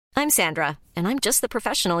I'm Sandra, and I'm just the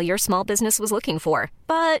professional your small business was looking for.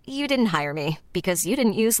 But you didn't hire me because you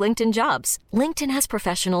didn't use LinkedIn Jobs. LinkedIn has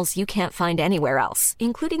professionals you can't find anywhere else,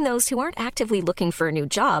 including those who aren't actively looking for a new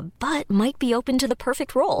job, but might be open to the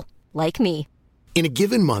perfect role, like me. In a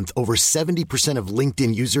given month, over 70% of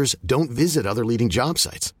LinkedIn users don't visit other leading job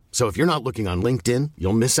sites. So if you're not looking on LinkedIn,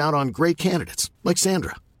 you'll miss out on great candidates like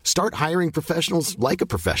Sandra. Start hiring professionals like a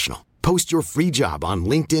professional. Post your free job on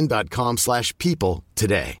linkedin.com/people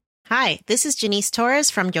today. Hi, this is Janice Torres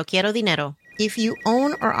from Yo Quiero Dinero. If you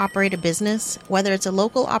own or operate a business, whether it's a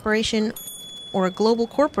local operation or a global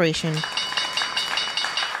corporation,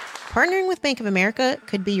 partnering with Bank of America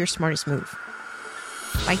could be your smartest move.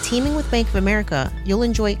 By teaming with Bank of America, you'll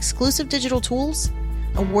enjoy exclusive digital tools,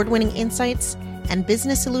 award-winning insights, and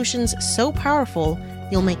business solutions so powerful,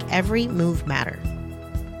 you'll make every move matter.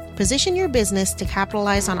 Position your business to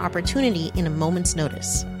capitalize on opportunity in a moment's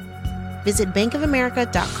notice. Visit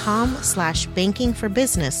bankofamerica.com/banking for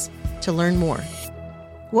business to learn more.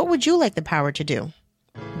 What would you like the power to do?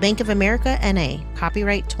 Bank of America N.A.,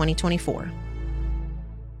 copyright 2024.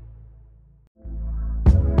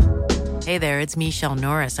 Hey there, it's Michelle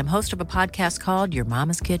Norris. I'm host of a podcast called Your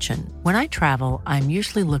Mama's Kitchen. When I travel, I'm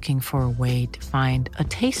usually looking for a way to find a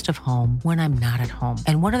taste of home when I'm not at home.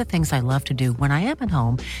 And one of the things I love to do when I am at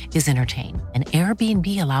home is entertain. And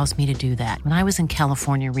Airbnb allows me to do that. When I was in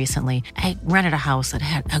California recently, I rented a house that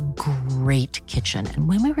had a great kitchen. And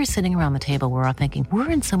when we were sitting around the table, we were all thinking,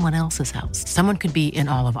 we're in someone else's house. Someone could be in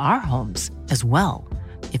all of our homes as well.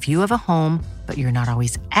 If you have a home, but you're not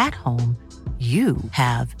always at home, you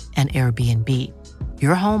have an Airbnb.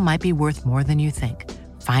 Your home might be worth more than you think.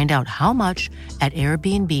 Find out how much at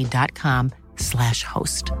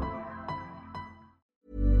airbnb.com/host.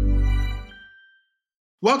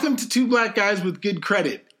 Welcome to Two Black Guys with Good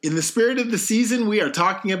Credit. In the spirit of the season, we are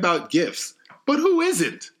talking about gifts. But who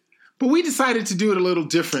isn't? But we decided to do it a little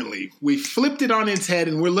differently. We flipped it on its head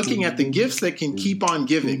and we're looking at the gifts that can keep on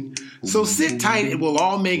giving. So sit tight, it will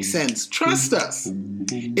all make sense. Trust us.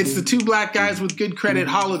 It's the Two Black Guys with Good Credit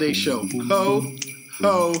holiday show. Ho,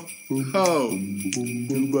 ho, ho.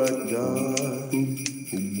 Two black guys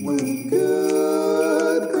with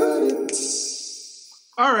good credit.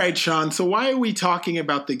 All right, Sean, so why are we talking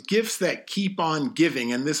about the gifts that keep on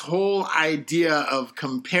giving and this whole idea of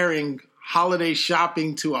comparing holiday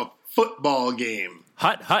shopping to a football game?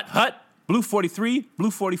 Hut, hut, hut. Blue 43,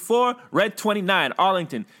 blue 44, red 29,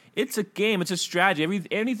 Arlington. It's a game. It's a strategy.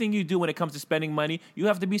 Anything you do when it comes to spending money, you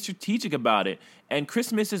have to be strategic about it. And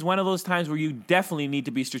Christmas is one of those times where you definitely need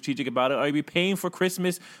to be strategic about it, or you'll be paying for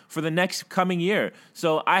Christmas for the next coming year.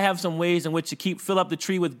 So I have some ways in which to fill up the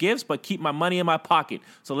tree with gifts, but keep my money in my pocket.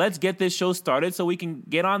 So let's get this show started so we can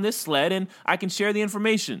get on this sled and I can share the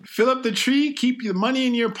information. Fill up the tree, keep your money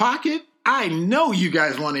in your pocket? I know you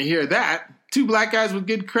guys want to hear that. Two Black Guys with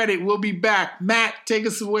Good Credit. We'll be back. Matt, take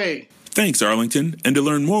us away. Thanks, Arlington. And to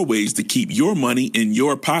learn more ways to keep your money in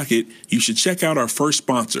your pocket, you should check out our first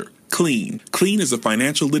sponsor, Clean. Clean is a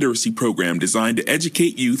financial literacy program designed to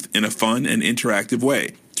educate youth in a fun and interactive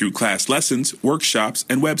way through class lessons, workshops,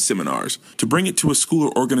 and web seminars. To bring it to a school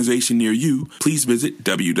or organization near you, please visit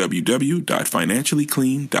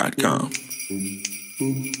www.financiallyclean.com.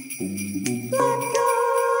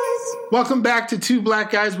 Welcome back to Two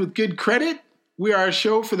Black Guys with Good Credit. We are a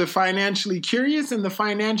show for the financially curious and the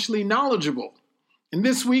financially knowledgeable. And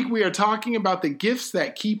this week we are talking about the gifts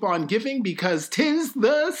that keep on giving because 'tis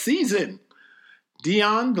the season.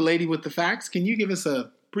 Dion, the lady with the facts, can you give us a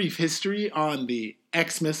brief history on the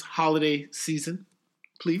Xmas holiday season,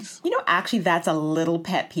 please? You know, actually, that's a little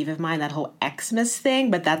pet peeve of mine, that whole Xmas thing,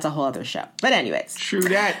 but that's a whole other show. But anyways. True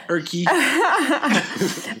that, Erky.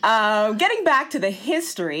 Getting back to the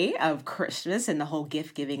history of Christmas and the whole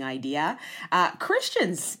gift-giving idea,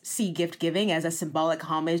 Christians see gift-giving as a symbolic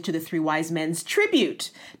homage to the three wise men's tribute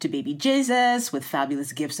to baby Jesus with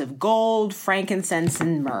fabulous gifts of gold, frankincense,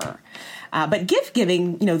 and myrrh. But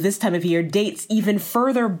gift-giving, this time of year dates even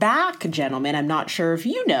further back, gentlemen. I'm not sure if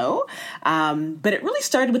you know, but it really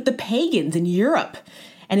started with the pagans in Europe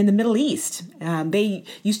and in the Middle East. They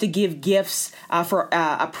used to give gifts for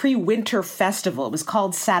a pre-winter festival. It was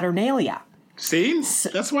called Saturnalia. See?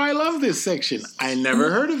 That's why I love this section. I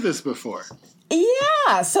never heard of this before.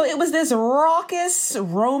 Yeah, so it was this raucous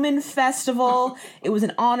Roman festival. It was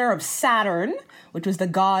in honor of Saturn, which was the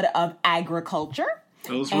god of agriculture.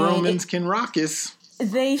 Those Romans can raucous.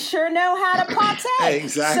 They sure know how to partay.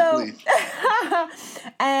 Exactly.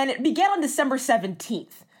 And it began on December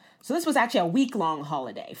 17th. So this was actually a week-long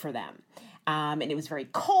holiday for them. And it was very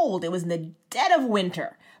cold. It was in the dead of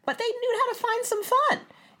winter. But they knew how to find some fun,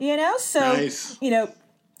 So, nice.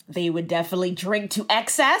 They would definitely drink to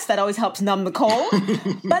excess. That always helps numb the cold.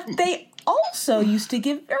 But they also used to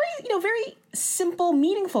give very simple,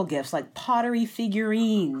 meaningful gifts like pottery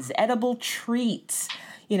figurines, edible treats,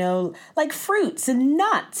 like fruits and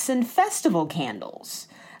nuts and festival candles.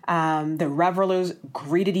 The revelers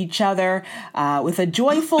greeted each other with a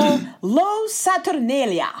joyful Lo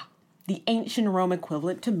Saturnalia, the ancient Rome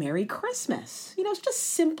equivalent to Merry Christmas. It's just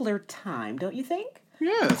simpler time, don't you think?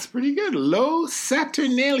 Yeah, it's pretty good. Lo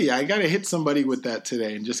Saturnalia. I got to hit somebody with that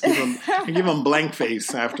today and just give them blank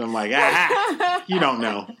face after I'm like, you don't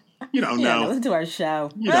know. You don't know. Listen to our show.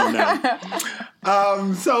 You don't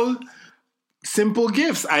know. So simple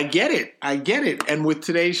gifts. I get it. And with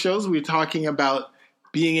today's shows, we're talking about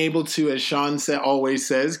being able to, as Sean always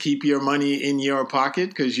says, keep your money in your pocket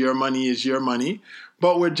because your money is your money.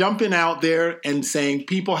 But we're jumping out there and saying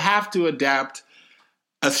people have to adapt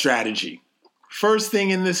a strategy. First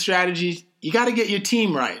thing in this strategy, you got to get your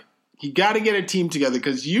team right. You got to get a team together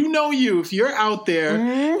because if you're out there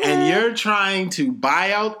and you're trying to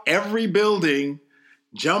buy out every building,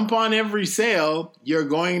 jump on every sale, you're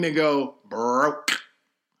going to go broke.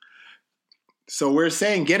 So we're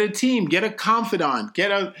saying get a team, get a confidant,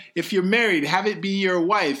 if you're married, have it be your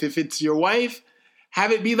wife. If it's your wife,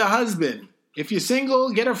 have it be the husband. If you're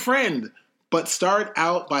single, get a friend. But start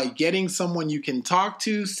out by getting someone you can talk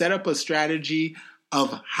to, set up a strategy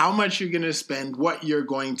of how much you're going to spend, what you're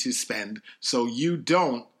going to spend, so you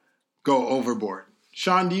don't go overboard.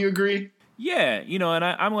 Sean, do you agree? Yeah, and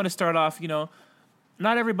I'm going to start off,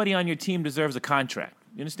 not everybody on your team deserves a contract.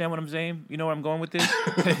 You understand what I'm saying? You know where I'm going with this?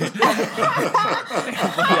 Everybody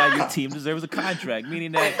on your team deserves a contract,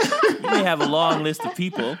 meaning that you may have a long list of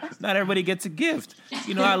people. Not everybody gets a gift.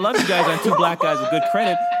 I love you guys on Two Black Guys with Good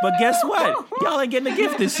Credit, but guess what? Y'all ain't getting a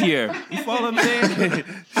gift this year. You follow what I'm saying?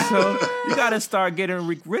 So you got to start getting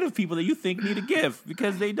rid of people that you think need a gift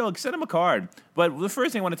because they don't. Send them a card. But the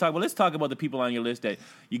first thing I want to talk about, let's talk about the people on your list that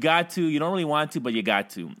you got to, you don't really want to, but you got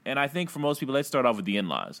to. And I think for most people, let's start off with the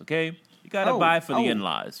in-laws, okay? You got to buy for the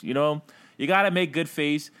in-laws, You got to make good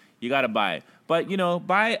face. You got to buy. But,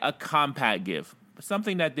 buy a compact gift,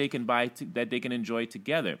 something that they can buy, that they can enjoy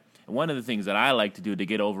together. And one of the things that I like to do to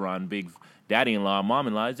get over on big daddy-in-law,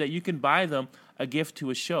 mom-in-law, is that you can buy them a gift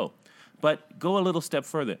to a show. But go a little step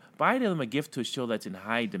further. Buy them a gift to a show that's in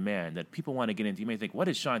high demand, that people want to get into. You may think, what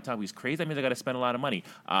is Sean talking about? He's crazy? That means I got to spend a lot of money.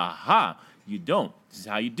 Aha! You don't. This is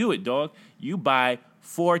how you do it, dog. You buy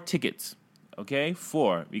 4 tickets. Okay,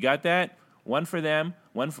 4. You got that? 1 for them,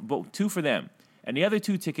 2 for them. And the other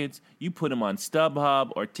 2 tickets, you put them on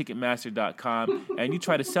StubHub or Ticketmaster.com, and you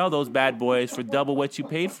try to sell those bad boys for double what you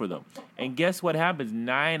paid for them. And guess what happens?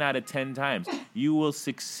 9 out of 10 times, you will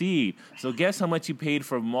succeed. So guess how much you paid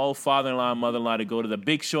for old father-in-law and mother-in-law to go to the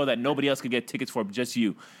big show that nobody else could get tickets for, just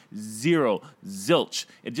you? 0. Zilch.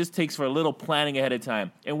 It just takes for a little planning ahead of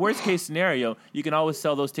time. In worst case scenario, you can always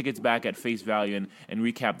sell those tickets back at face value and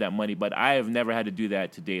recap that money. But I have never had to do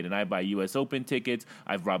that to date. And I buy U.S. Open tickets.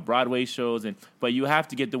 I've bought Broadway shows. But you have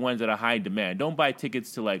to get the ones that are high demand. Don't buy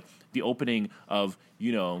tickets to like the opening of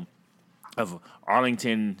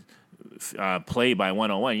Arlington play by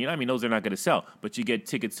 101. Those are not going to sell. But you get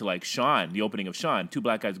tickets to like Sean, the opening of Sean, Two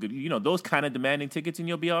Black Guys Good. Those kind of demanding tickets, and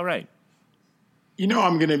you'll be all right.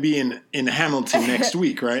 I'm going to be in Hamilton next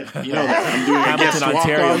week, right? You know that. I'm doing Hamilton,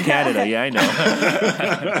 Ontario, Canada. Yeah, I know.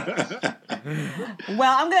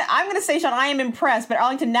 Well, I'm gonna say, Sean, I am impressed. But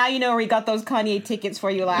Arlington, now you know where he got those Kanye tickets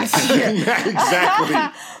for you last year. Yeah, exactly.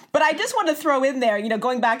 But I just want to throw in there,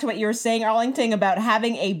 going back to what you were saying, Arlington, about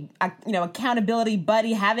having a accountability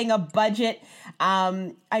buddy, having a budget.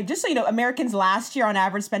 Americans last year on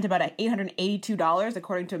average spent about $882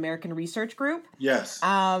 according to American Research Group. Yes.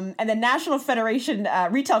 And the National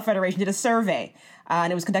Retail Federation did a survey,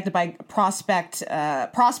 and it was conducted by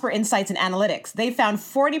Prosper Insights and Analytics. They found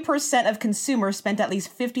 40% of consumers spent at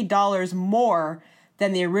least $50 more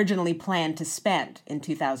than they originally planned to spend in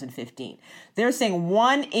 2015. They're saying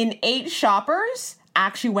 1 in 8 shoppers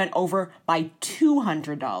actually went over by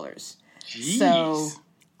 $200. Jeez. So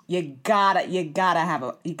you gotta have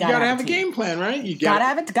a game plan, right? You gotta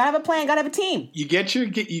have a plan. Gotta have a team. You get your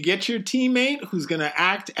teammate who's gonna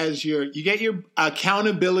act as you get your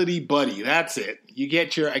accountability buddy. That's it. You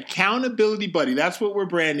get your accountability buddy. That's what we're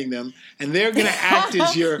branding them, and they're gonna act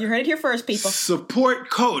as your you heard it here first, people. Support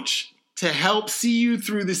coach to help see you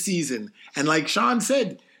through the season. And like Sean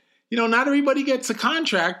said, not everybody gets a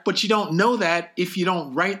contract, but you don't know that if you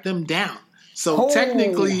don't write them down. So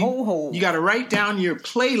technically, you got to write down your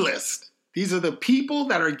playlist. These are the people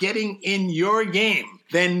that are getting in your game.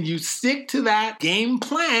 Then you stick to that game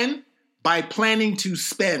plan by planning to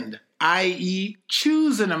spend i.e.,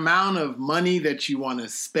 choose an amount of money that you want to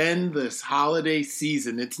spend this holiday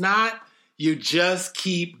season. It's not you just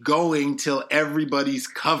keep going till everybody's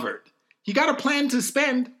covered. You got a plan to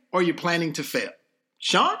spend or you're planning to fail.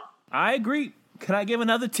 Sean? I agree. Can I give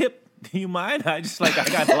another tip? Do you mind? I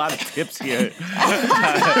got a lot of tips here. Keep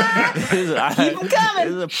them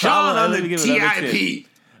coming. Sean on the TIP.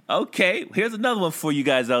 Okay, here's another one for you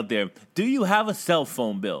guys out there. Do you have a cell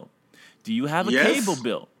phone bill? Do you have a cable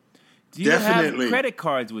bill? Do you have credit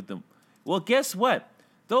cards with them? Well, guess what?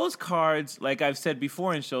 Those cards, like I've said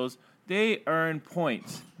before in shows, they earn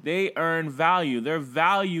points. They earn value. They're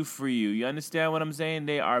value for you. You understand what I'm saying?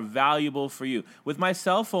 They are valuable for you. With my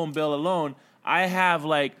cell phone bill alone, I have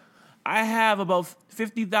about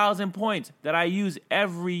 50,000 points that I use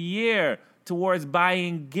every year towards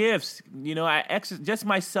buying gifts. You know, just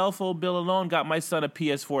my cell phone bill alone got my son a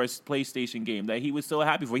PS4 PlayStation game that he was so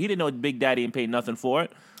happy for. He didn't know Big Daddy and paid nothing for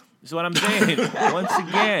it. That's what I'm saying. Once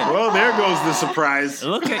again. Well, there goes the surprise.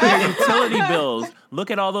 Look at your utility bills.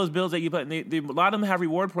 Look at all those bills that you put. A lot of them have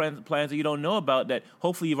reward plans that you don't know about that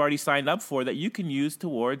hopefully you've already signed up for that you can use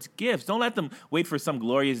towards gifts. Don't let them wait for some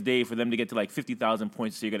glorious day for them to get to like 50,000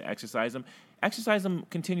 points so you're going to exercise them. Exercise them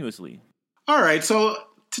continuously. All right, so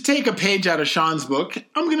to take a page out of Sean's book,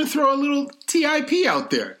 I'm going to throw a little TIP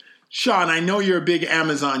out there. Sean, I know you're a big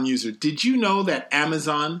Amazon user. Did you know that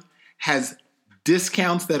Amazon has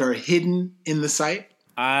discounts that are hidden in the site?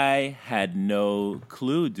 I had no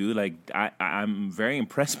clue, dude. Like, I'm very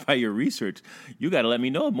impressed by your research. You got to let me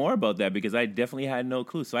know more about that because I definitely had no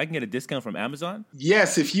clue. So I can get a discount from Amazon?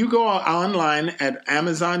 Yes, if you go online at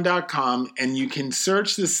Amazon.com and you can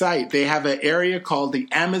search the site, they have an area called the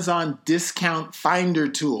Amazon Discount Finder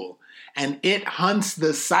tool, and it hunts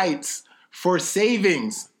the sites for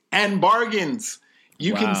savings and bargains.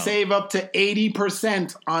 You can save up to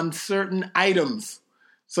 80% on certain items.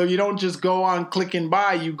 So you don't just go on click and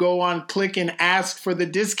buy. You go on click and ask for the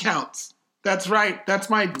discounts. That's right. That's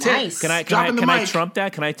my tip. Nice. Can I trump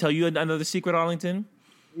that? Can I tell you another secret, Arlington?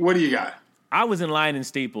 What do you got? I was in line in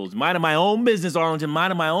Staples. Minding my own business, Arlington.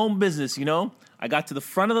 Minding my own business, you know. I got to the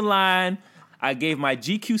front of the line. I gave my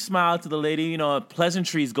GQ smile to the lady. You know,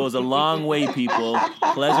 pleasantries goes a long way, people.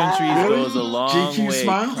 Pleasantries goes a long GQ way.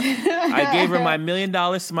 smile? I gave her my $1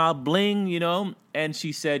 million smile bling, you know, and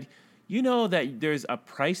she said, you know that there's a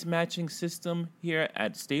price matching system here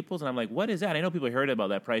at Staples? And I'm like, what is that? I know people heard about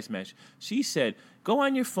that price match. She said, go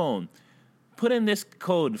on your phone, put in this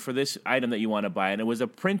code for this item that you want to buy. And it was a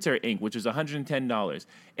printer ink, which was $110.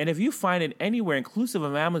 And if you find it anywhere, inclusive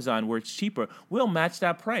of Amazon, where it's cheaper, we'll match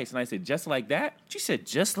that price. And I said, just like that? She said,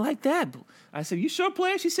 just like that. I said, you sure,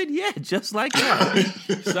 player? She said, yeah, just like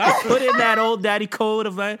that. So I put in that old daddy code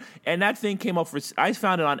of that, and that thing came up I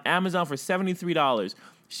found it on Amazon for $73.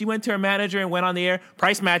 She went to her manager and went on the air,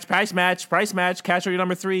 price match, cash order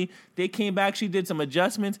number 3. They came back, she did some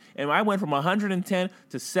adjustments, and I went from $110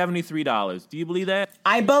 to $73. Do you believe that?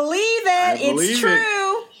 I believe it. It's true. it.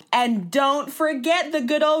 And don't forget the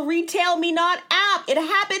good old Retail Me Not app. It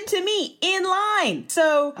happened to me in line.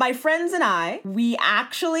 So my friends and I, we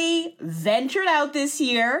actually ventured out this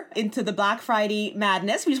year into the Black Friday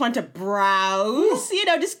madness. We just wanted to browse,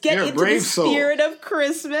 just get into the spirit of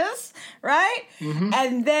Christmas, right? Mm-hmm.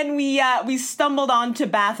 And then we stumbled onto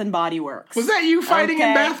Bath and Body Works. Was that you fighting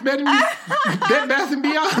in Bath and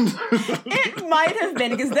Beyond? It might have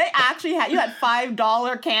been because they actually had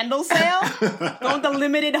 $5 candle sale, going the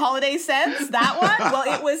limited holiday scents, that one. Well,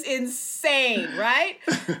 it was insane, right?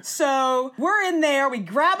 So we're in there, we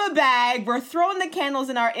grab a bag, we're throwing the candles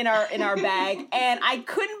in our bag, and I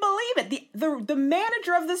couldn't believe it. The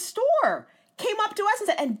manager of the store came up to us and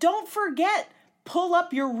said, and don't forget, pull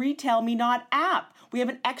up your Retail Me Not app. We have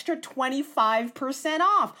an extra 25%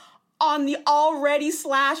 off on the already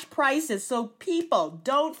slashed prices. So people,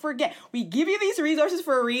 don't forget, we give you these resources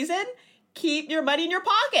for a reason. Keep your money in your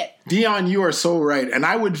pocket. Dion, you are so right. And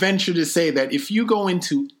I would venture to say that if you go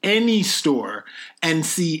into any store and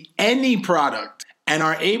see any product and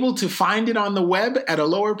are able to find it on the web at a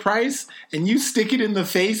lower price and you stick it in the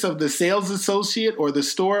face of the sales associate or the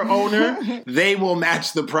store owner, they will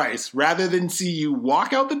match the price rather than see you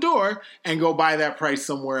walk out the door and go buy that price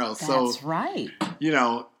somewhere else. That's right.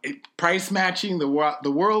 Price matching, the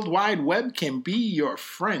World Wide Web can be your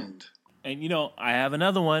friend. And, I have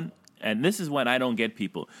another one. And this is when I don't get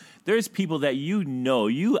people. There's people that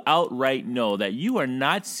you outright know that you are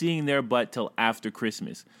not seeing their butt till after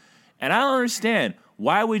Christmas. And I don't understand.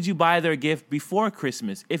 Why would you buy their gift before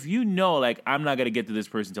Christmas? If you know, I'm not going to get to this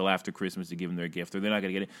person till after Christmas to give them their gift, or they're not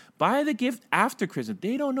going to get it. Buy the gift after Christmas.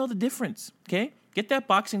 They don't know the difference, okay? Get that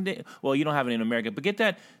Boxing Day. Well, you don't have it in America, but get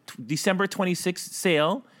that December 26th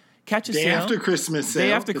sale. Catch a Day sale. after Christmas sale.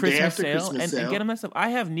 Day after The Christmas day after sale. Christmas And sale. get them that stuff. I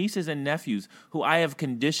have nieces and nephews who I have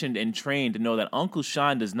conditioned and trained to know that Uncle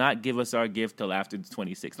Sean does not give us our gift till after the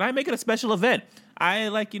 26th. And I make it a special event. I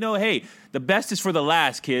hey, the best is for the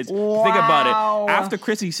last, kids. Wow. Think about it. After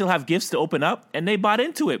Christmas, you still have gifts to open up, and they bought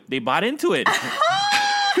into it.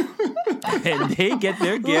 And they get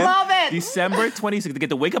their gift Love it. December 26th. They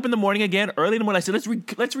get to wake up in the morning again, early in the morning. I said,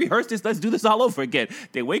 let's rehearse this. Let's do this all over again.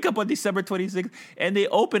 They wake up on December 26th, and they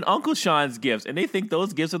open Uncle Sean's gifts, and they think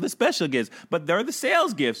those gifts are the special gifts, but they're the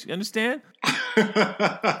sales gifts. You understand?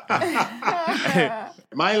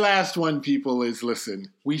 My last one, people, is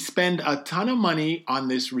listen. We spend a ton of money on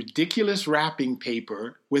this ridiculous wrapping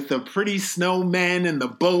paper with the pretty snowmen and the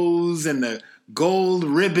bows and the gold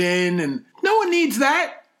ribbon, and no one needs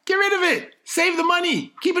that. Get rid of it. Save the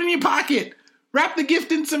money. Keep it in your pocket. Wrap the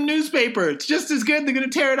gift in some newspaper. It's just as good. They're going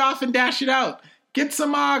to tear it off and dash it out. Get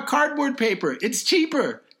some cardboard paper. It's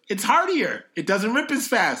cheaper. It's hardier. It doesn't rip as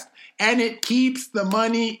fast. And it keeps the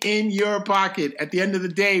money in your pocket. At the end of the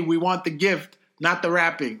day, we want the gift, not the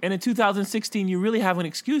wrapping. And in 2016, you really have an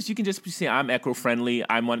excuse. You can just say, I'm eco-friendly.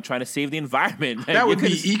 I'm trying to save the environment. That would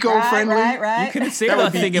be eco-friendly. Right. You couldn't say That that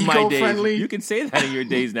would be thing in my eco-friendly. days. You can say that in your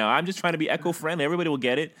days now. I'm just trying to be eco-friendly. Everybody will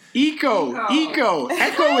get it. Eco. Echo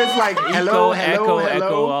is like hello.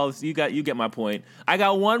 Echo. All this. You get my point. I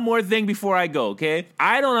got one more thing before I go. Okay,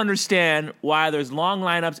 I don't understand why there's long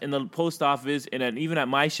lineups in the post office and even at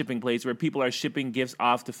my shipping place where people are shipping gifts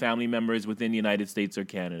off to family members within the United States or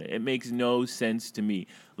Canada. It makes no sense to me.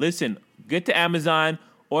 Listen, get to Amazon,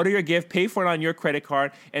 order your gift, pay for it on your credit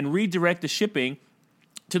card, and redirect the shipping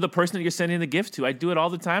to the person that you're sending the gift to. I do it all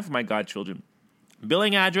the time for my godchildren.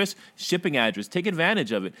 Billing address, shipping address. Take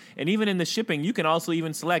advantage of it. And even in the shipping, you can also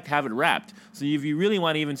even select have it wrapped. So if you really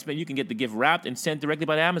want to even spend, you can get the gift wrapped and sent directly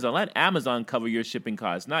by Amazon. Let Amazon cover your shipping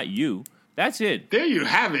costs, not you. That's it. There you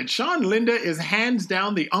have it. Sean Linda is hands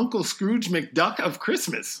down the Uncle Scrooge McDuck of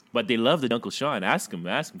Christmas. But they love the Uncle Sean. Ask him,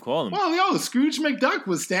 call him. Well, Scrooge McDuck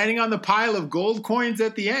was standing on the pile of gold coins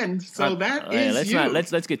at the end, so that is you.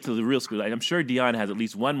 Let's get to the real Scrooge. I'm sure Dion has at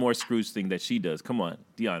least one more Scrooge thing that she does. Come on,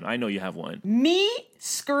 Dion. I know you have one. Me,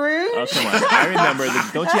 Scrooge? Oh, come on. I remember.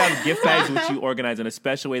 Don't you have gift bags which you organize in a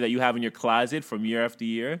special way that you have in your closet from year after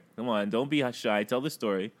year? Come on, don't be shy. Tell the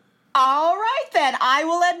story. All right, then. I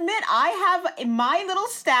will admit I have my little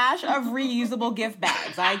stash of reusable gift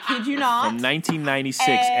bags. I kid you not. From 1996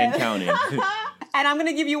 and counting. And I'm going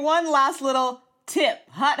to give you one last little tip.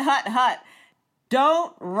 Hut.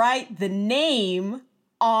 Don't write the name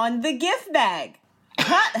on the gift bag.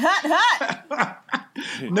 Hut.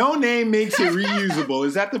 No name makes it reusable.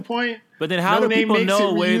 Is that the point? But then how No do name people makes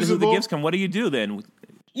know it who the reusable? gifts come? What do you do then?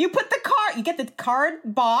 You put the card, you get the card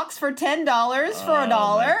box for $10 for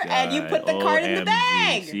 $1, and you put the card in the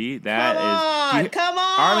bag. See, that Come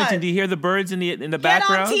on. Arlington, do you hear the birds in the Get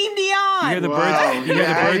background? on Team Dion. You hear the Wow. birds? You hear the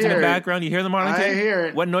Yeah, I birds in the hear it. background? You hear them, Arlington? I hear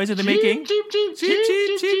it. What noise are they making? Cheep, cheep, cheep, Cheep,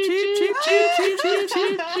 cheep, cheep, cheep, cheep, cheep,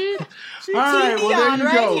 cheep, cheep. All right, Team well, Dion there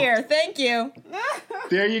you right go. here. Thank you.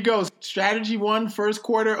 There you go. Strategy 1, first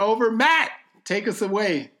quarter over. Matt, take us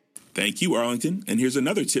away. Thank you, Arlington. And here's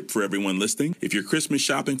another tip for everyone listening. If you're Christmas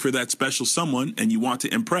shopping for that special someone and you want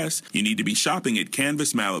to impress, you need to be shopping at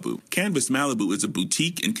Canvas Malibu. Canvas Malibu is a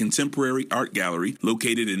boutique and contemporary art gallery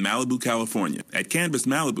located in Malibu, California. At Canvas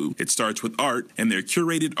Malibu, it starts with art, and their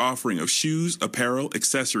curated offering of shoes, apparel,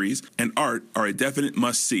 accessories, and art are a definite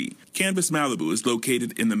must-see. Canvas Malibu is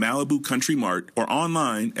located in the Malibu Country Mart or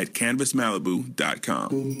online at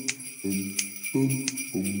canvasmalibu.com.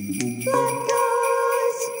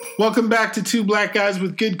 Welcome back to Two Black Guys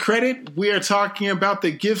with Good Credit. We are talking about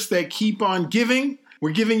the gifts that keep on giving.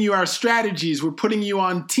 We're giving you our strategies. We're putting you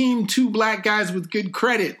on Team Two Black Guys with Good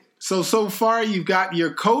Credit. So far, you've got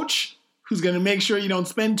your coach who's going to make sure you don't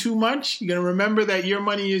spend too much. You're going to remember that your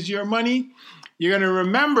money is your money. You're going to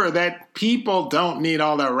remember that people don't need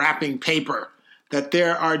all the wrapping paper, that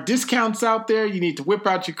there are discounts out there. You need to whip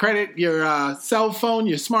out your credit, your cell phone,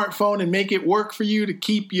 your smartphone, and make it work for you to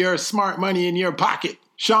keep your smart money in your pocket.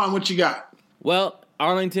 Sean, what you got? Well,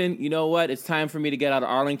 Arlington, you know what? It's time for me to get out of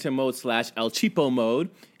Arlington mode / El Cheapo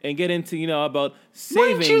mode and get into, about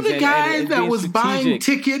savings. Weren't you the guy and that being was buying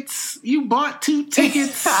strategic. tickets? You bought 2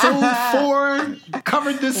 tickets, sold 4,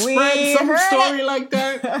 covered the spread, some heard story like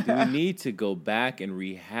that? Do we need to go back and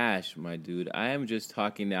rehash, my dude? I am just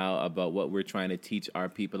talking now about what we're trying to teach our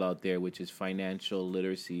people out there, which is financial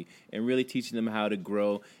literacy, and really teaching them how to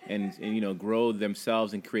grow and grow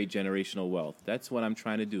themselves and create generational wealth. That's what I'm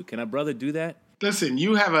trying to do. Can a brother do that? Listen,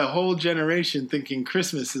 you have a whole generation thinking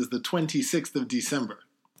Christmas is the 26th of December.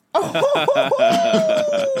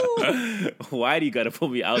 Why do you got to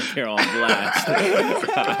put me out there on blast?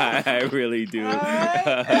 I really do.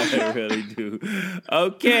 I really do.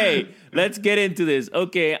 Okay, let's get into this.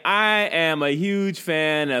 Okay, I am a huge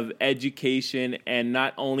fan of education, and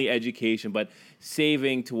not only education, but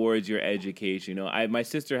saving towards your education. You know, my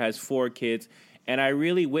sister has 4 kids. And I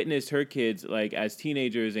really witnessed her kids, like, as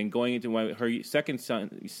teenagers and going into her second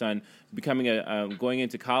son becoming going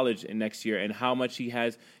into college next year, and how much he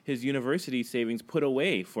has his university savings put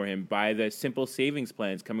away for him by the simple savings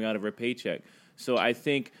plans coming out of her paycheck. So I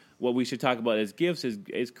think what we should talk about as gifts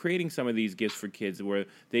is creating some of these gifts for kids where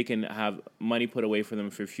they can have money put away for them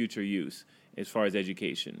for future use as far as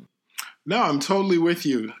education. No, I'm totally with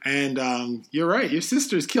you. And you're right. Your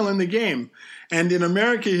sister's killing the game. And in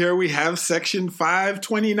America here, we have Section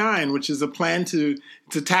 529, which is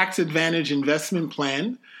it's a tax advantage investment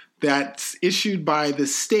plan that's issued by the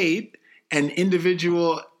state and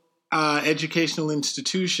individual educational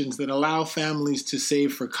institutions that allow families to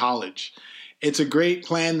save for college. It's a great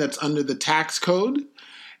plan that's under the tax code.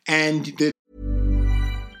 And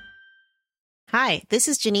Hi, this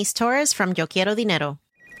is Janice Torres from Yo Quiero Dinero.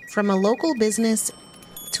 From a local business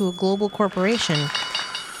to a global corporation,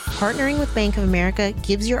 partnering with Bank of America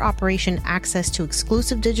gives your operation access to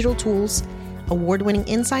exclusive digital tools, award-winning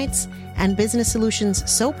insights, and business solutions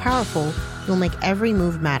so powerful you'll make every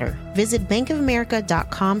move matter. Visit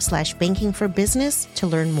bankofamerica.com/banking for business to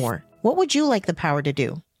learn more. What would you like the power to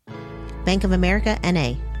do? Bank of America,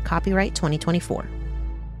 N.A., copyright 2024.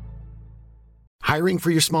 Hiring for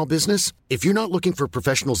your small business? If you're not looking for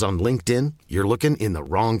professionals on LinkedIn, you're looking in the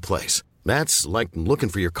wrong place. That's like looking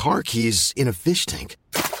for your car keys in a fish tank.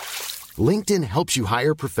 LinkedIn helps you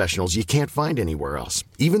hire professionals you can't find anywhere else,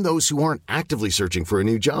 even those who aren't actively searching for a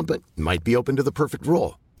new job but might be open to the perfect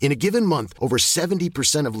role. In a given month, over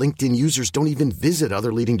 70% of LinkedIn users don't even visit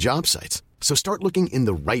other leading job sites. So start looking in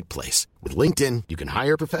the right place. With LinkedIn, you can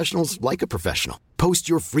hire professionals like a professional. Post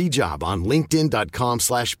your free job on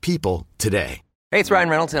linkedin.com/people today. Hey, it's Ryan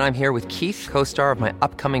Reynolds, and I'm here with Keith, co-star of my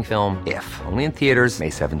upcoming film, If, only in theaters May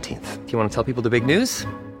 17th. Do you want to tell people the big news?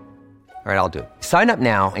 All right, I'll do it. Sign up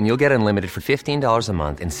now and you'll get unlimited for $15 a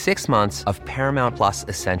month and 6 months of Paramount Plus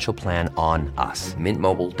Essential Plan on us.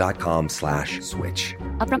 MintMobile.com/switch.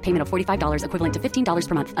 Upfront payment of $45 equivalent to $15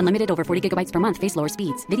 per month. Unlimited over 40 gigabytes per month. Face lower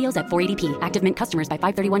speeds. Videos at 480p. Active Mint customers by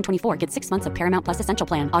 531.24 get 6 months of Paramount Plus Essential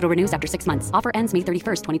Plan. Auto renews after 6 months. Offer ends May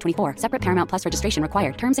 31st, 2024. Separate Paramount Plus registration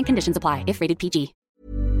required. Terms and conditions apply if rated PG.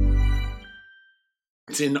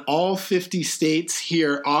 It's in all 50 states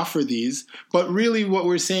here offer these, but really what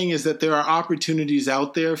we're saying is that there are opportunities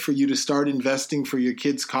out there for you to start investing for your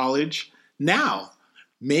kids' college now.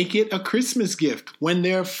 Make it a Christmas gift when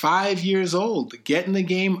they're 5 years old. Get in the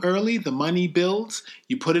game early, the money builds,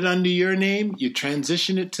 you put it under your name, you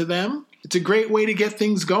transition it to them. It's a great way to get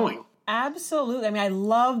things going. Absolutely. I mean, I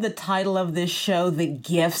love the title of this show, The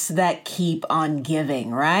Gifts That Keep on Giving,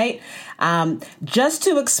 right? Just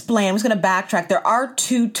to explain, I'm just going to backtrack. There are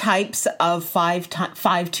 2 types of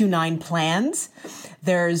 529 plans.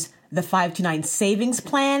 There's the 529 savings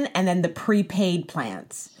plan and then the prepaid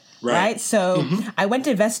plans. Right? So I went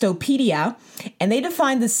to Investopedia and they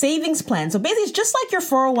defined the savings plan. So basically it's just like your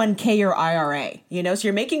 401k or IRA, you know, so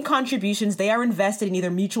you're making contributions. They are invested in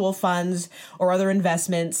either mutual funds or other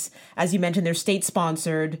investments. As you mentioned, they're state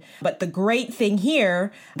sponsored. But the great thing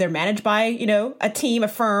here, they're managed by, you know, a team, a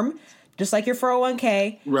firm, just like your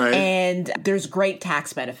 401k. Right. And there's great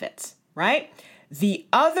tax benefits, right? The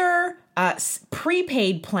other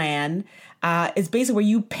prepaid plan is basically where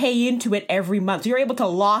you pay into it every month. So you're able to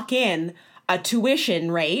lock in a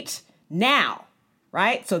tuition rate now,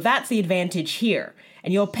 right? So that's the advantage here.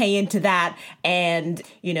 And you'll pay into that and,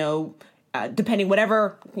 you know, depending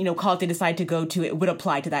whatever, you know, college they decide to go to, it would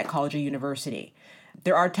apply to that college or university.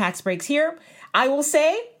 There are tax breaks here. I will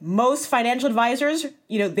say most financial advisors,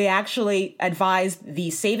 you know, they actually advise the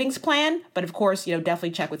savings plan, but of course, you know,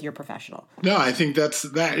 definitely check with your professional. No, I think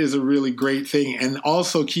that is a really great thing. And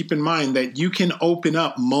also keep in mind that you can open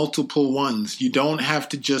up multiple ones. You don't have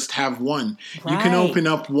to just have one. Right. You can open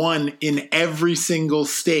up one in every single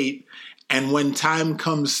state. And when time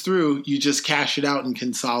comes through, you just cash it out and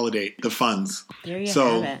consolidate the funds. There you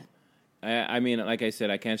have it. I mean, like I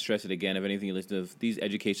said, I can't stress it again. If anything, you listen to these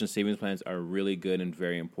education savings plans are really good and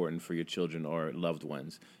very important for your children or loved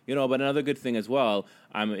ones. You know, but another good thing as well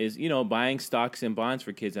is, you know, buying stocks and bonds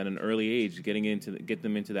for kids at an early age, get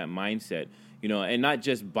them into that mindset. You know, and not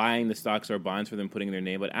just buying the stocks or bonds for them, putting their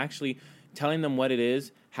name, but actually telling them what it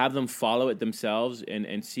is, have them follow it themselves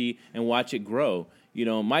and see and watch it grow. You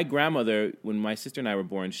know, my grandmother, when my sister and I were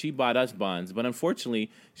born, she bought us bonds. But unfortunately,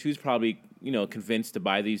 she was probably, convinced to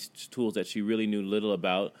buy these tools that she really knew little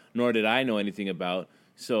about, nor did I know anything about.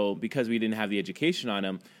 So because we didn't have the education on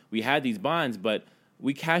them, we had these bonds, but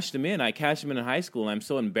we cashed them in. I cashed them in high school. And I'm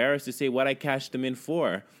so embarrassed to say what I cashed them in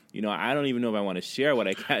for. I don't even know if I want to share what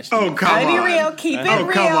I cashed them in for. Come on. Be real. Keep it real.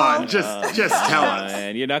 Oh, come on. Just tell us.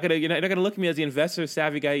 And you're not gonna look at me as the investor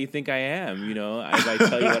savvy guy you think I am. As I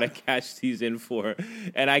tell you what I cashed these in for,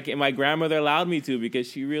 and my grandmother allowed me to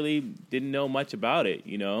because she really didn't know much about it.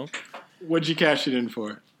 What'd you cash it in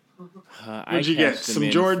for? What'd you get? Some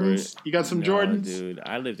Jordans? You got some Jordans? Dude,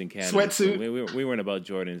 I lived in Canada. Sweatsuit? We weren't about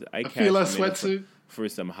Jordans. I cashed Fila them in sweatsuit? for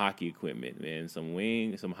some hockey equipment, man. Some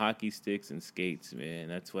hockey sticks and skates, man.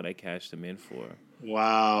 That's what I cashed them in for.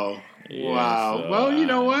 Wow. Yeah, wow. So, well, you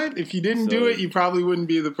know what? If you didn't do it, you probably wouldn't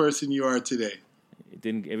be the person you are today.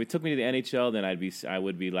 If it took me to the NHL, then I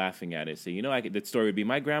would be laughing at it. So the story would be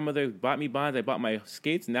my grandmother bought me bonds. I bought my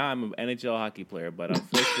skates. Now I'm an NHL hockey player. But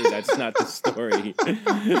unfortunately, that's not the story.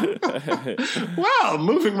 Well,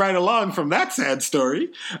 moving right along from that sad story,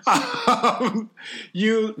 there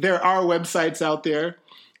are websites out there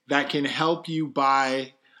that can help you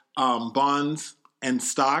buy bonds and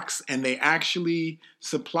stocks, and they actually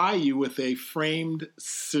supply you with a framed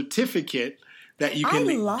certificate that you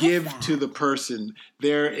can give to the person.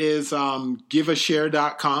 There is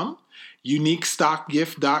giveashare.com,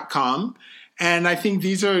 uniquestockgift.com. And I think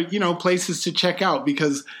these are, places to check out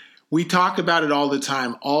because we talk about it all the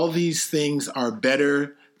time. All these things are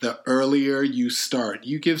better the earlier you start.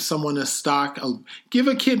 You give someone a stock, give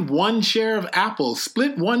a kid 1 share of Apple,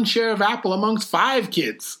 split 1 share of Apple amongst 5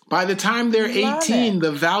 kids. By the time they're 18,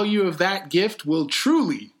 the value of that gift will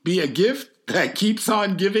truly be a gift that keeps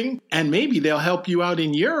on giving, and maybe they'll help you out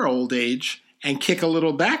in your old age and kick a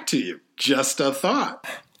little back to you. Just a thought.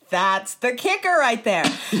 That's the kicker right there.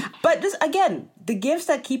 But just again, the gifts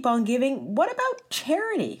that keep on giving, what about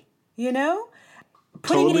charity? Putting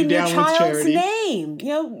Totally it in your down with child's charity.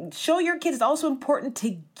 name. Show your kids it's also important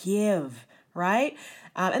to give, right?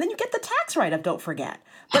 And then you get the tax write-up, don't forget.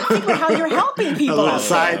 But think about how you're helping people A little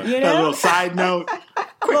out there, a little side note.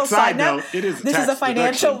 Quick side note. It is This is a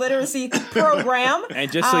financial literacy program. And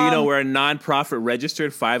just so you know, we're a non-profit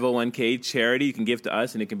registered 501k charity. You can give to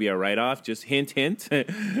us and it can be a write-off. Just hint, hint.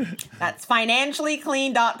 That's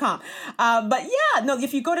financiallyclean.com.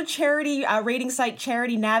 If you go to charity rating site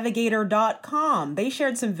charitynavigator.com, they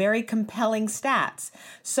shared some very compelling stats.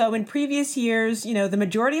 So in previous years, the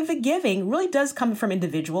majority of the giving really does come from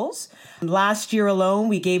individuals. Last year alone,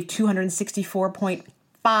 we gave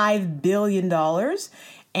 $264.5 billion,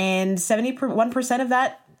 and 71% of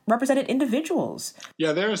that represented individuals.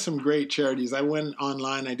 Yeah, there are some great charities. I went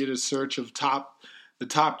online, I did a search of the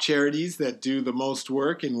top charities that do the most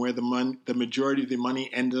work and where the majority of the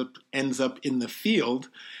money ends up in the field.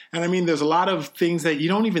 And I mean, there's a lot of things that you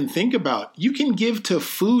don't even think about. You can give to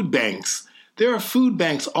food banks. There are food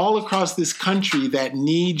banks all across this country that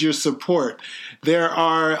need your support. There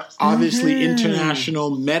are obviously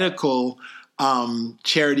international medical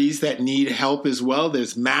charities that need help as well.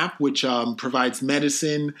 There's MAP, which provides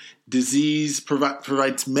medicine,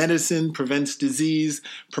 provides medicine, prevents disease,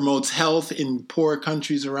 promotes health in poor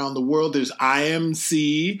countries around the world. There's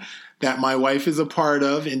IMC that my wife is a part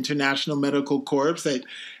of, International Medical Corps, that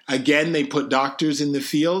again, they put doctors in the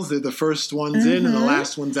fields. They're the first ones in and the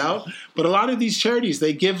last ones out. But a lot of these charities,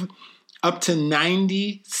 they give up to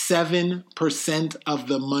 97% of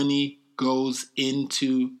the money goes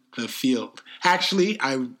into the field. Actually,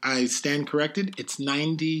 I stand corrected. It's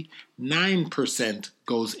 99%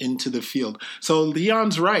 goes into the field. So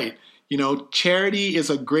Leon's right. Charity is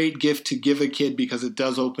a great gift to give a kid because it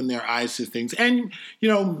does open their eyes to things. And,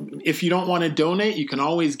 if you don't want to donate, you can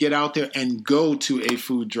always get out there and go to a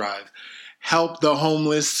food drive. Help the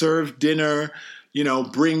homeless, serve dinner,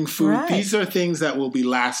 bring food. Right. These are things that will be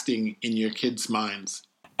lasting in your kids' minds.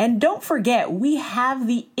 And don't forget, we have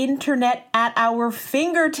the internet at our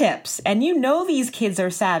fingertips. And these kids are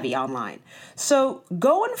savvy online. So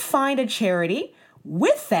go and find a charity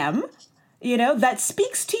with them, that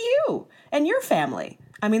speaks to you and your family.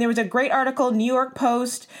 I mean, there was a great article, New York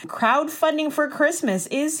Post, crowdfunding for Christmas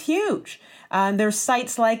is huge. There's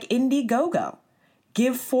sites like Indiegogo,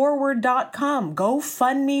 GiveForward.com,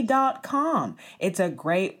 GoFundMe.com. It's a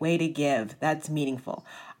great way to give. That's meaningful.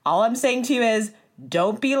 All I'm saying to you is,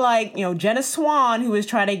 don't be like, Jenna Swan, who was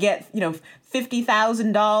trying to get,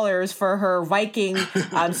 $50,000 for her Viking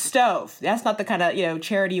stove. That's not the kind of,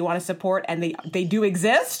 charity you want to support. And they do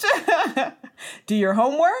exist. Do your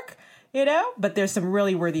homework, but there's some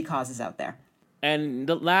really worthy causes out there. And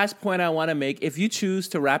the last point I want to make, if you choose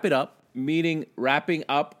to wrap it up, meaning wrapping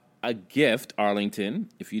up a gift, Arlington.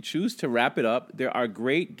 If you choose to wrap it up, there are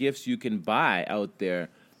great gifts you can buy out there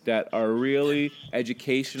that are really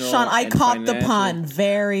educational. Sean, I caught financial. the pun.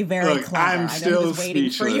 Very, very Look, clever. I'm still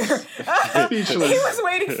speechless. Speechless. He was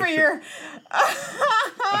waiting for your...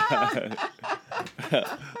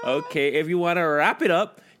 Okay, if you want to wrap it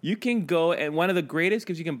up, you can go, and one of the greatest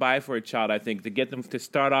gifts you can buy for a child, I think, to get them to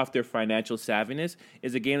start off their financial savviness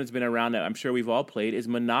is a game that's been around that I'm sure we've all played, is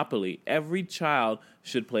Monopoly. Every child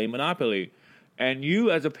should play Monopoly. And you,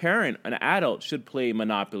 as a parent, an adult, should play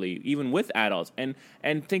Monopoly, even with adults. And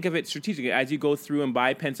think of it strategically. As you go through and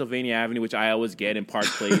buy Pennsylvania Avenue, which I always get, in Park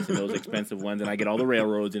Place, and those expensive ones, and I get all the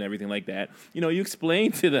railroads and everything like that. You know, you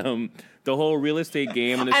explain to them the whole real estate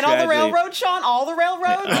game and the strategy. all the railroads, Sean? All the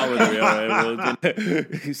railroads? All of the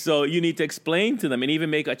railroads. So you need to explain to them and even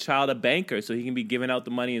make a child a banker so he can be giving out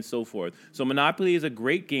the money and so forth. So Monopoly is a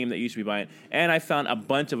great game that you should be buying. And I found a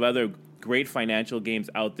bunch of other great financial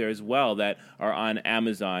games out there as well that are on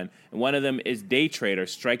Amazon. And one of them is Day Trader,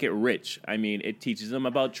 Strike It Rich. I mean, it teaches them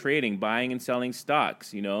about trading, buying and selling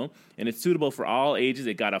stocks, you know, and it's suitable for all ages.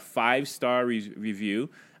 It got a 5-star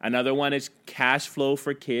review. Another one is Cash Flow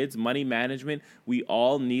for Kids, money management. We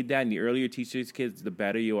all need that, and the earlier you teach these kids, the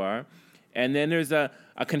better you are. And then there's a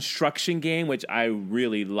construction game, which I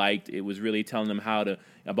really liked. It was really telling them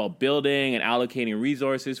about building and allocating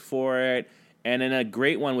resources for it. And then a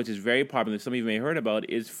great one, which is very popular, some of you may have heard about,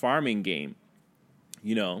 is Farming Game,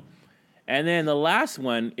 you know. And then the last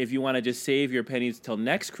one, if you want to just save your pennies till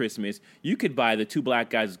next Christmas, you could buy the Two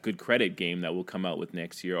Black Guys Good Credit game that will come out with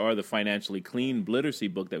next year, or the Financially Clean Literacy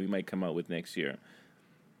book that we might come out with next year.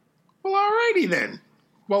 Well, alrighty then.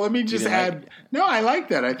 Well, let me just add. No, I like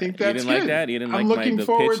that. I think that's good. You didn't like that? You didn't I'm like looking the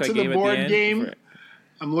forward pitch to I the gave board at the game. end?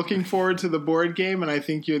 I'm looking forward to the board game, and I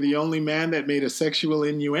think you're the only man that made a sexual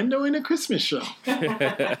innuendo in a Christmas show. But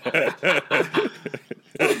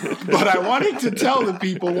I wanted to tell the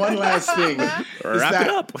people one last thing. Wrap it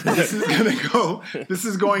up. This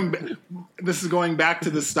is going back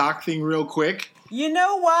to the stock thing real quick. You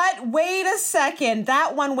know what? Wait a second.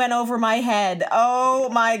 That one went over my head. Oh,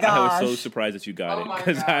 my gosh. I was so surprised that you got it.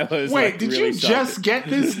 Because I was Wait, did really you just get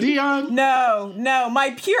this, Dion? No. My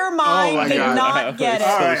pure mind did not get it.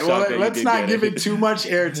 All right, well, that let's you not did give get it too much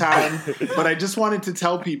airtime. But I just wanted to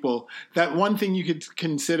tell people that one thing you could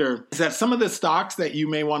consider is that some of the stocks that you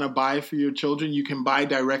may want to buy for your children, you can buy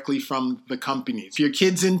directly from the companies. If your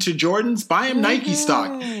kid's into Jordans, buy him Nike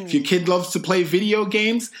stock. If your kid loves to play video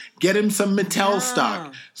games, get him some Mattel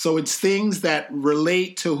stock. So it's things that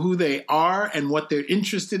relate to who they are and what they're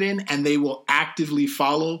interested in, and they will actively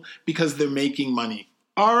follow because they're making money.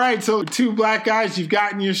 All right, so Two Black Guys, you've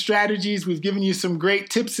gotten your strategies. We've given you some great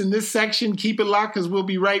tips in this section. Keep it locked because we'll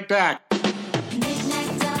be right back.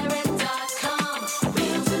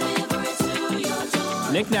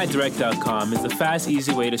 KnickKnackDirect.com is the fast,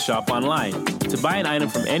 easy way to shop online. To buy an item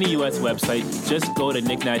from any U.S. website, just go to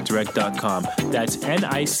KnickKnackDirect.com. That's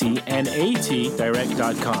NICNAT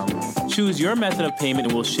Direct.com. Choose your method of payment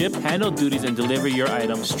and we'll ship, handle duties, and deliver your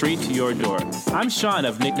item straight to your door. I'm Sean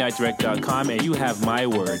of KnickKnackDirect.com, and you have my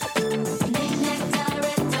word.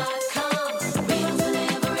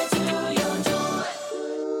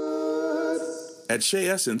 At Shea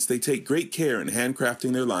Essence, they take great care in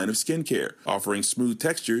handcrafting their line of skincare, offering smooth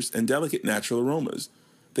textures and delicate natural aromas.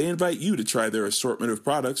 They invite you to try their assortment of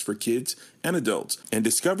products for kids and adults and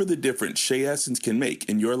discover the difference Shea Essence can make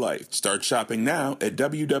in your life. Start shopping now at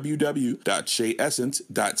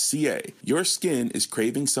www.sheaessence.ca. Your skin is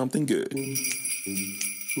craving something good.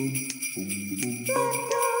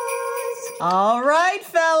 All right,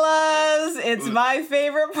 fellas, it's my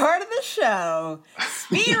favorite part of the show.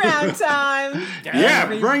 Speed round time. Yeah,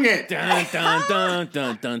 bring it. Dun, dun, dun,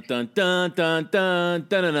 dun, dun, dun, dun, dun, dun,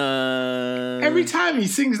 dun, dun. Every time he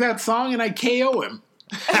sings that song and I KO him.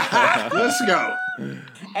 Let's go.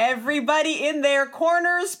 Everybody in their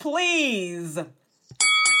corners, please.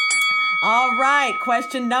 All right,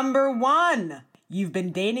 question number 1. You've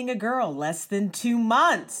been dating a girl less than 2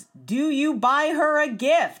 months. Do you buy her a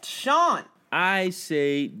gift? Sean? I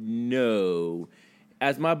say no.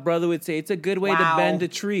 As my brother would say, it's a good way to bend a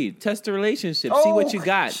tree. Test the relationship. See what you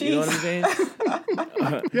got. Geez. You know what I'm saying?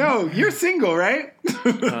 Yo, you're single, right?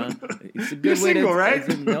 It's a good You're way single, to, right?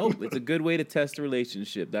 It's a good way to test a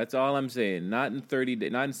relationship. That's all I'm saying. Not in 30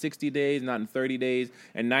 days, not in 60 days, not in 30 days,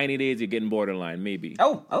 and 90 days you're getting borderline, maybe.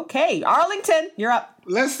 Oh, okay. Arlington, you're up.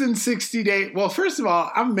 Less than 60 days. Well, first of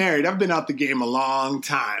all, I'm married. I've been out the game a long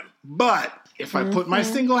time. But if I put my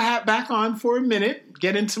single hat back on for a minute,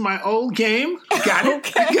 get into my old game, got it,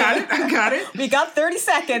 Okay. I got it. We got 30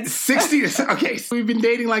 seconds. 60, okay, so we've been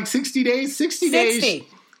dating like 60 days? 60 days.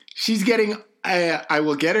 She's getting, I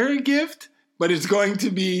will get her a gift, but it's going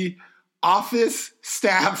to be office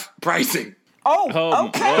staff pricing. Oh,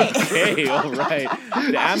 okay. Okay, all right.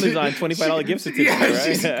 The Amazon $25 gift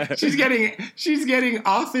certificate, right? She's getting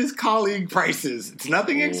office colleague prices. It's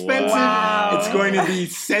nothing expensive. Wow. It's going to be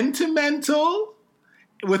sentimental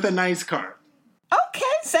with a nice card. Okay,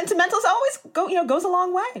 sentimentals always goes a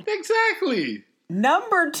long way. Exactly.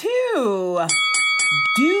 Number 2.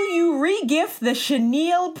 Do you re-gift the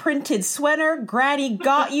chenille printed sweater Granny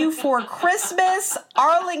got you for Christmas,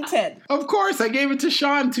 Arlington? Of course, I gave it to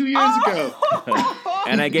Sean 2 years ago.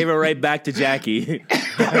 And I gave it right back to Jackie.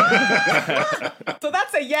 So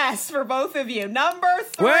that's a yes for both of you. Number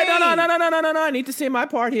 3. Wait, no. I need to say my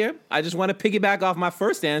part here. I just want to piggyback off my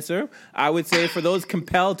first answer. I would say for those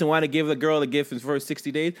compelled to want to give the girl a gift in the first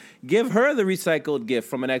 60 days, give her the recycled gift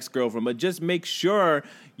from an ex-girlfriend, but just make sure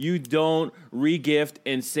you don't re-gift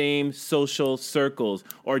in same social circles,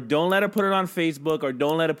 or don't let her put it on Facebook, or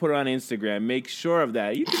don't let her put it on Instagram. Make sure of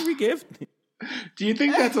that. You can re-gift. Do you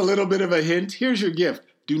think that's a little bit of a hint? Here's your gift.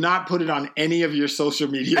 Do not put it on any of your social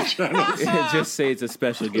media channels. Just say it's a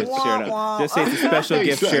special gift shared. Just say it's a special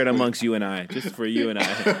gift shared amongst you and I, just for you and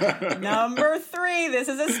I. Number 3. This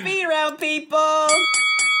is a speed round, people.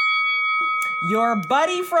 Your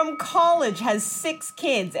buddy from college has 6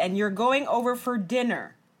 kids, and you're going over for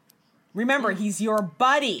dinner. Remember, he's your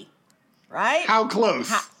buddy, right? How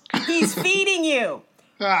close? He's feeding you.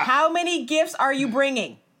 How many gifts are you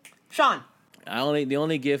bringing, Sean? The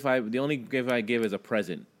only gift I give is a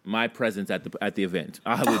present. My presence at the event.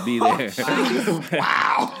 I would be there.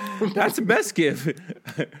 Wow. That's the best gift.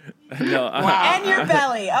 No. Wow. And your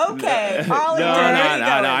belly. Okay. Arlington,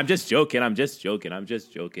 no. I'm just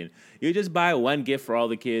joking. You just buy one gift for all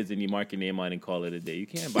the kids and you mark your name on it and call it a day. You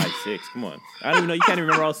can't buy 6. Come on. I don't even know. You can't even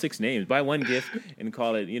remember all 6 names. Buy one gift and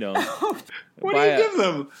call it, What do you give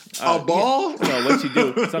them? A ball? No, what you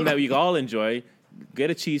do, something that we can all enjoy. Get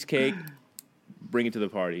a cheesecake. Bring it to the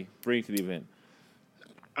party. Bring it to the event.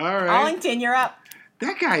 All right. Arlington, you're up.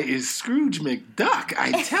 That guy is Scrooge McDuck,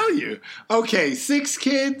 I tell you. Okay, 6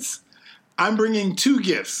 kids. I'm bringing 2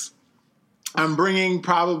 gifts. I'm bringing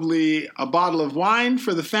probably a bottle of wine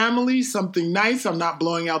for the family, something nice. I'm not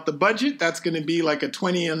blowing out the budget. That's going to be like a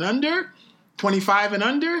 25 and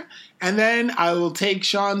under. And then I will take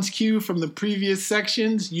Sean's cue from the previous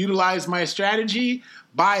sections, utilize my strategy,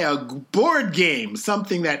 buy a board game,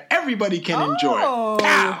 something that everybody can enjoy.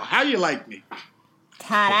 Pow! How you like me?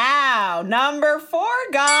 Ta-da! Number 4,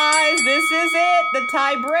 guys. This is it. The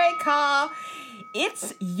tiebreaker.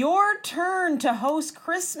 It's your turn to host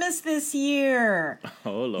Christmas this year.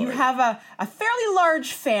 Oh, Lord. You have a fairly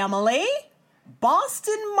large family.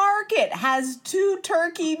 Boston Market has 2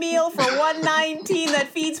 turkey meal for $1.19 that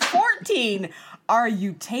feeds 14. Are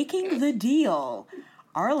you taking the deal,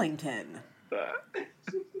 Arlington?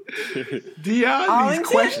 Dion, these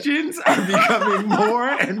questions are becoming more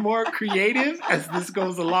and more creative as this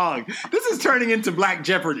goes along. This is turning into Black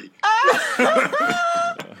Jeopardy.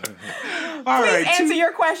 All Please right, answer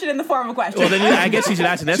your question in the form of a question. Well, then I guess you should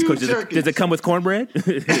ask the next question. Does it come with cornbread?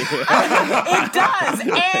 It does.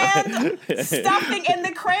 And stuffing in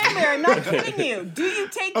the cranberry. I'm not kidding you. Do you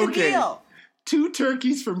take the deal? 2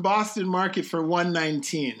 turkeys from Boston Market for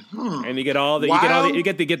 $1.19. And you get all the you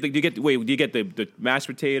get the mashed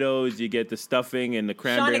potatoes, you get the stuffing and the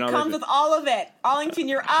cranberry. Sean, and all it comes with all of it. Arlington,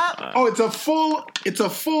 you're up. It's a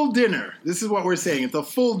full dinner. This is what we're saying. It's a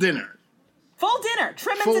full dinner. Full dinner,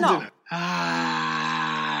 trimmings and all.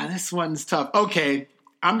 This one's tough. Okay,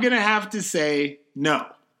 I'm going to have to say no.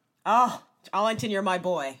 Oh, Arlington, you're my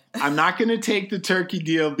boy. I'm not going to take the turkey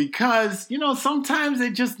deal because, sometimes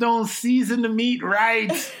they just don't season the meat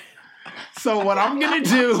right. So what I'm going to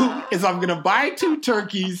do is I'm going to buy 2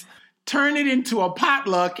 turkeys, turn it into a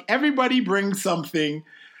potluck. Everybody brings something.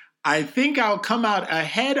 I think I'll come out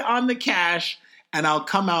ahead on the cash and I'll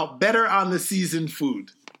come out better on the seasoned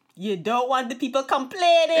food. You don't want the people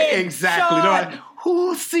complaining. Exactly. No,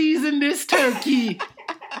 who seasoned this turkey?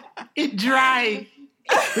 It dry.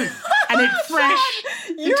 And it's fresh.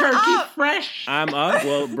 The turkey fresh. I'm up.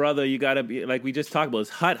 Well, brother, you got to be, like we just talked about, it's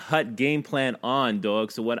hut game plan on,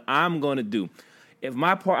 dog. So what I'm going to do, I'm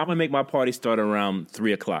going to make my party start around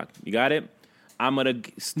 3 o'clock. You got it? I'm going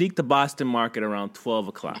to sneak the Boston Market around 12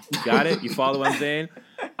 o'clock. You got it? You follow what I'm saying?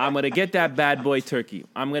 I'm going to get that bad boy turkey.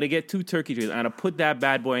 I'm going to get 2 turkey trays. I'm going to put that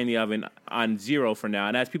bad boy in the oven on 0 for now.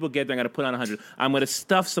 And as people get there, I'm going to put on 100. I'm going to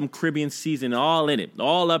stuff some Caribbean seasoning all in it,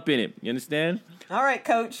 all up in it. You understand? All right,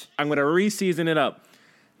 Coach. I'm going to re-season it up.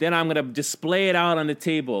 Then I'm going to display it out on the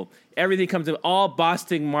table. Everything comes in all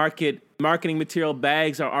Boston Market marketing material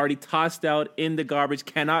bags are already tossed out in the garbage,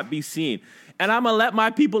 cannot be seen. And I'm going to let my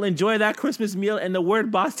people enjoy that Christmas meal, and the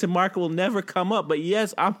word Boston Market will never come up. But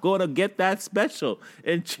yes, I'm going to get that special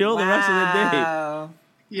and chill the rest of the day.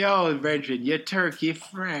 Yo, Reggie, your turkey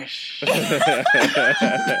fresh.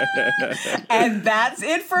 And that's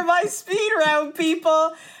it for my speed round,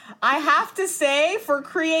 people. I have to say, for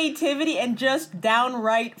creativity and just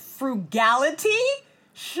downright frugality,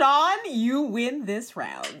 Sean, you win this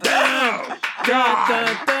round. Oh,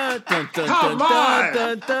 God. Come on.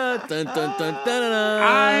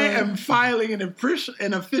 I am filing an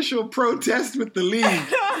official protest with the league.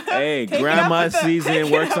 Hey, Grandma's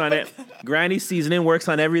seasoning works on it. Granny's seasoning works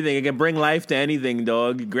on everything. It can bring life to anything,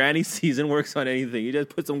 dog. Granny's season works on anything. You just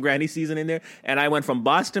put some Granny season in there, and I went from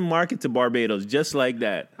Boston Market to Barbados, just like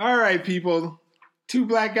that. All right, people. Two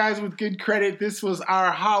black guys with good credit. This was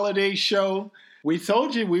our holiday show. We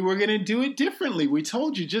told you we were going to do it differently. We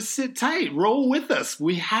told you, just sit tight, roll with us.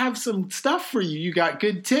 We have some stuff for you. You got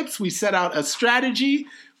good tips. We set out a strategy.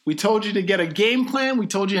 We told you to get a game plan. We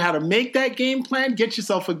told you how to make that game plan. Get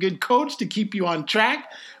yourself a good coach to keep you on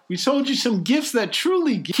track. We told you some gifts that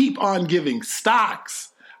truly keep on giving.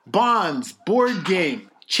 Stocks, bonds, board game,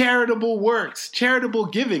 charitable works, charitable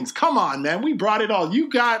givings. Come on, man. We brought it all. You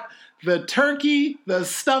got the turkey, the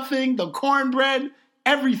stuffing, the cornbread,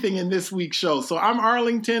 everything in this week's show. So I'm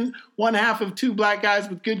Arlington, one half of Two Black Guys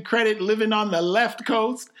with Good Credit, living on the left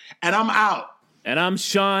coast, and I'm out. And I'm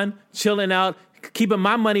Sean, chilling out, keeping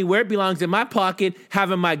my money where it belongs, in my pocket,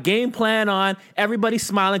 having my game plan on, everybody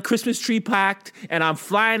smiling, Christmas tree packed, and I'm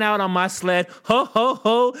flying out on my sled. Ho, ho,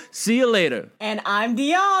 ho. See you later. And I'm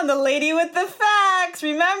Dion, the lady with the facts.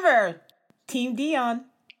 Remember, Team Dion.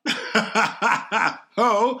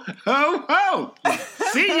 Ho, ho, ho.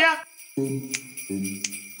 See ya.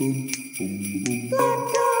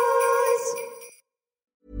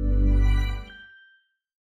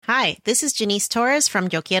 Hi, this is Janice Torres from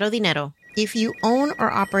Yo Quiero Dinero. If you own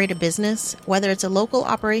or operate a business, whether it's a local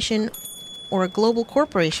operation or a global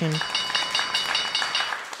corporation,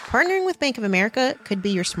 partnering with Bank of America could be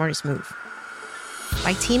your smartest move.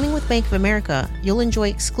 By teaming with Bank of America, you'll enjoy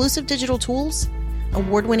exclusive digital tools,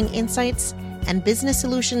 award-winning insights, and business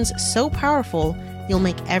solutions so powerful you'll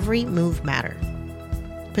make every move matter.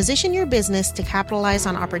 Position your business to capitalize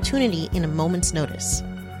on opportunity in a moment's notice.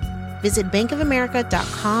 Visit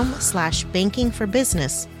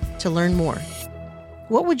bankofamerica.com/bankingforbusiness to learn more.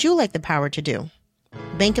 What would you like the power to do?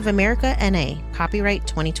 Bank of America N.A., copyright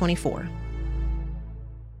 2024.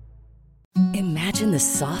 Imagine the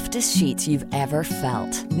softest sheets you've ever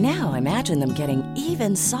felt. Now imagine them getting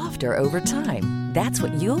even softer over time. That's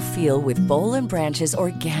what you'll feel with Boll & Branch's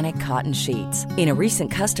organic cotton sheets. In a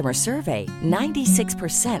recent customer survey,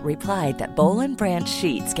 96% replied that Boll & Branch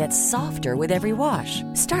sheets get softer with every wash.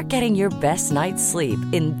 Start getting your best night's sleep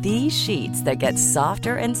in these sheets that get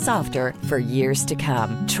softer and softer for years to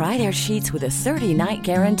come. Try their sheets with a 30-night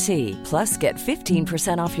guarantee. Plus, get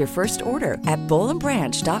 15% off your first order at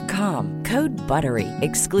bollandbranch.com. Code BUTTERY.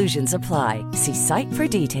 Exclusions apply. See site for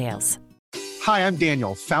details. Hi, I'm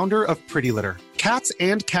Daniel, founder of Pretty Litter. Cats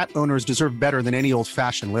and cat owners deserve better than any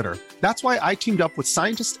old-fashioned litter. That's why I teamed up with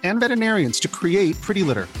scientists and veterinarians to create Pretty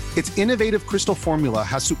Litter. Its innovative crystal formula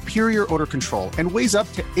has superior odor control and weighs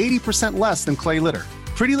up to 80% less than clay litter.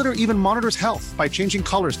 Pretty Litter even monitors health by changing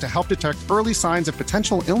colors to help detect early signs of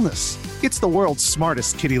potential illness. It's the world's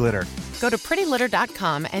smartest kitty litter. Go to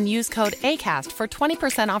prettylitter.com and use code ACAST for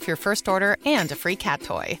 20% off your first order and a free cat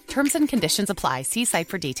toy. Terms and conditions apply. See site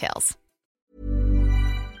for details.